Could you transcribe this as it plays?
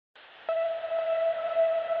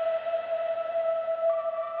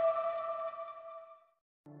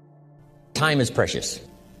time is precious.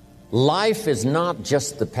 Life is not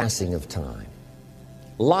just the passing of time.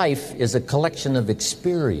 Life is a collection of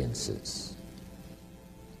experiences,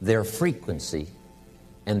 their frequency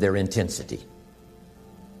and their intensity.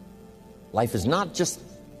 Life is not just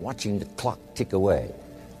watching the clock tick away.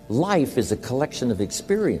 Life is a collection of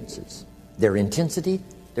experiences, their intensity,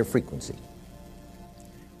 their frequency.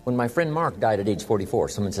 When my friend Mark died at age 44,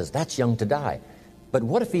 someone says, that's young to die. But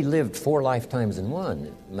what if he lived 4 lifetimes in one?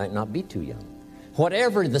 It might not be too young.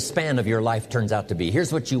 Whatever the span of your life turns out to be,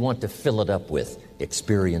 here's what you want to fill it up with: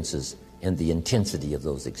 experiences and the intensity of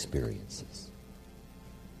those experiences.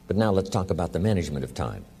 But now let's talk about the management of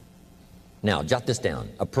time. Now, jot this down: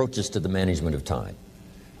 approaches to the management of time.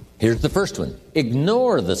 Here's the first one: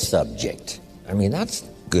 ignore the subject. I mean, that's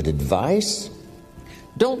good advice.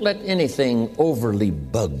 Don't let anything overly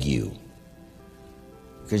bug you.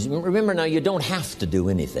 Because remember now, you don't have to do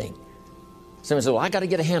anything. Someone says, well, I got to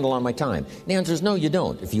get a handle on my time. The answer is no, you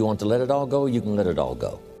don't. If you want to let it all go, you can let it all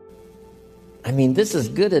go. I mean, this is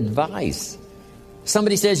good advice.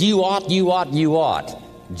 Somebody says, you ought, you ought, you ought.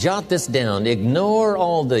 Jot this down. Ignore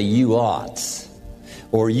all the you oughts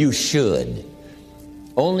or you should.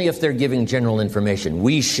 Only if they're giving general information.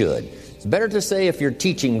 We should. It's better to say, if you're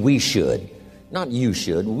teaching, we should. Not you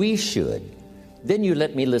should, we should. Then you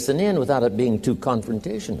let me listen in without it being too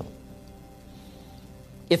confrontational.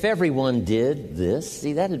 If everyone did this,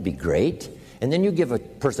 see, that'd be great. And then you give a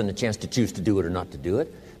person a chance to choose to do it or not to do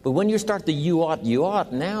it. But when you start the you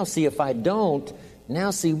ought, now see, if I don't, now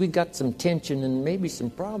see, we got some tension and maybe some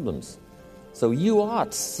problems. So you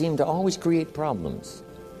oughts seem to always create problems.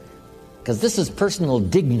 Because this is personal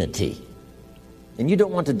dignity. And you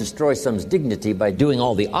don't want to destroy someone's dignity by doing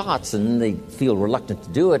all the oughts and then they feel reluctant to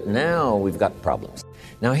do it. Now we've got problems.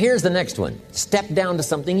 Now here's the next one. Step down to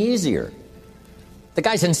something easier. The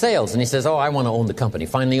guy's in sales and he says, oh, I want to own the company.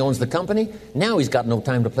 Finally owns the company. Now he's got no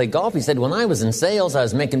time to play golf. He said, when I was in sales, I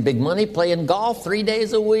was making big money playing golf 3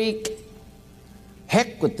 days a week.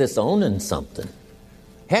 Heck with this owning something.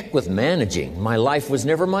 Heck with managing. My life was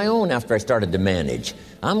never my own after I started to manage.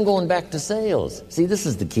 I'm going back to sales. See, this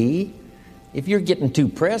is the key. If you're getting too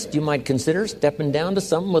pressed, you might consider stepping down to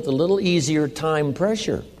something with a little easier time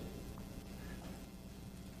pressure.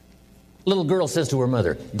 Little girl says to her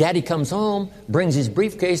mother, Daddy comes home, brings his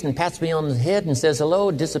briefcase and pats me on the head and says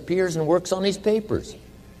hello, disappears and works on his papers.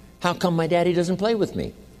 How come my daddy doesn't play with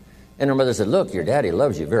me? And her mother said, look, your daddy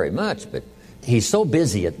loves you very much, but he's so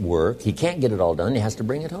busy at work, he can't get it all done, he has to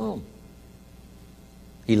bring it home.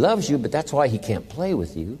 He loves you, but that's why he can't play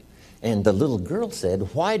with you. And the little girl said,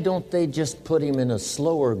 why don't they just put him in a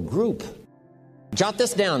slower group? Jot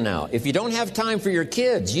this down now. If you don't have time for your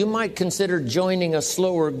kids, you might consider joining a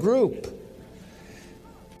slower group.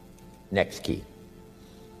 Next key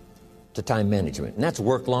to time management. And that's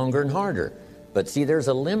work longer and harder. But see, there's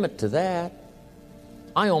a limit to that.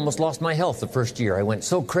 I almost lost my health the first year. I went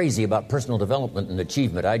so crazy about personal development and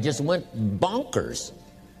achievement. I just went bonkers.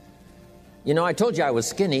 You know, I told you I was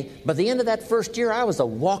skinny. By the end of that first year, I was a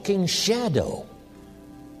walking shadow.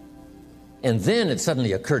 And then it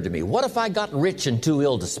suddenly occurred to me, what if I got rich and too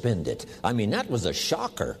ill to spend it? I mean, that was a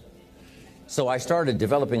shocker. So I started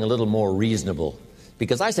developing a little more reasonable,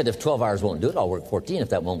 because I said, if 12 hours won't do it, I'll work 14. If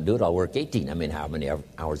that won't do it, I'll work 18. I mean, how many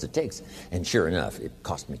hours it takes. And sure enough, it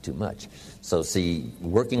cost me too much. So see,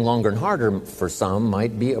 working longer and harder for some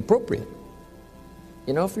might be appropriate.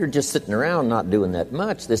 You know, if you're just sitting around not doing that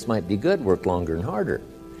much, this might be good, work longer and harder.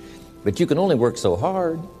 But you can only work so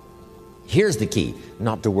hard. Here's the key,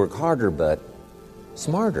 not to work harder, but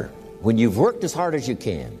smarter. When you've worked as hard as you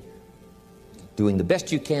can, doing the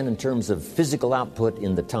best you can in terms of physical output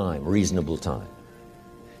in the time, reasonable time.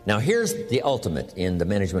 Now here's the ultimate in the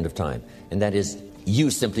management of time, and that is you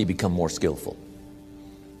simply become more skillful.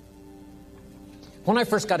 When I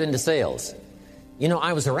first got into sales, you know,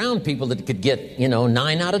 I was around people that could get, 9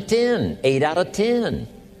 out of 10, 8 out of 10.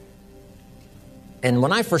 And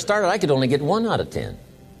when I first started, I could only get 1 out of 10.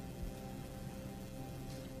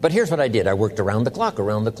 But here's what I did. I worked around the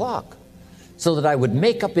clock, so that I would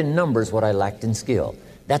make up in numbers what I lacked in skill.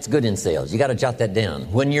 That's good in sales. You got to jot that down.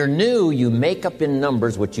 When you're new, you make up in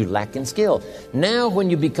numbers what you lack in skill. Now,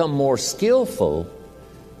 when you become more skillful,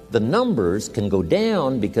 the numbers can go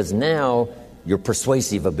down because now your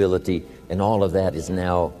persuasive ability and all of that is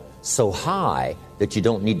now so high that you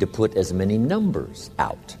don't need to put as many numbers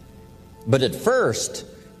out. But at first,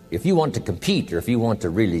 if you want to compete or if you want to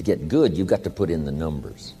really get good, you've got to put in the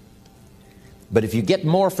numbers. But if you get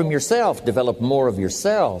more from yourself, develop more of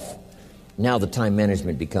yourself, now the time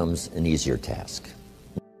management becomes an easier task.